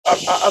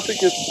I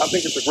think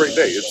it's a great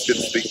day. It's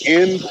the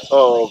end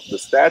of the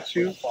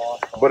statue,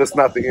 but it's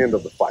not the end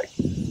of the fight,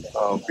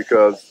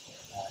 because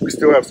we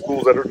still have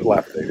schools that are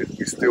dilapidated.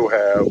 We still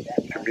have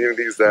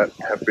communities that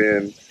have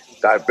been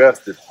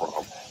divested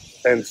from,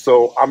 and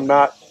so I'm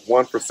not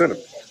one for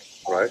sentiment,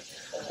 right?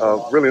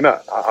 Really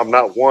not. I'm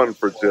not one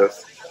for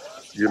just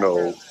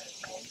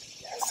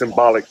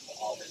symbolic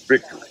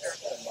victories.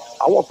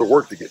 I want the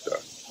work to get done.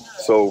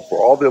 So for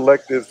all the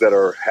electeds that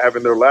are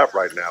having their lap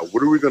right now,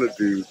 what are we going to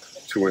do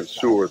to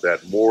ensure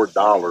that more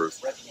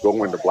dollars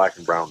go into black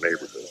and brown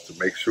neighborhoods, to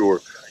make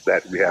sure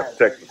that we have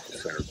technical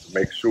centers, to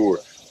make sure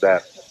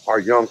that our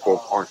young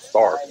folk aren't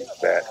starving,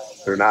 that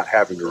they're not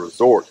having to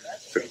resort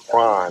to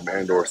crime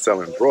and or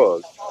selling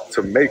drugs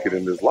to make it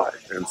in this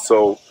life. And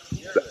so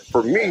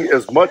for me,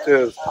 as much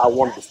as I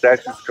wanted the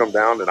statues to come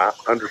down, and I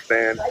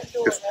understand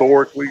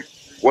historically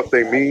what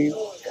they mean,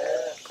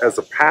 as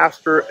a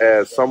pastor,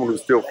 as someone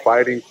who's still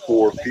fighting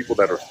for people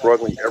that are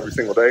struggling every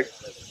single day,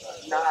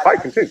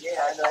 fight continues.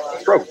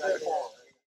 Struggle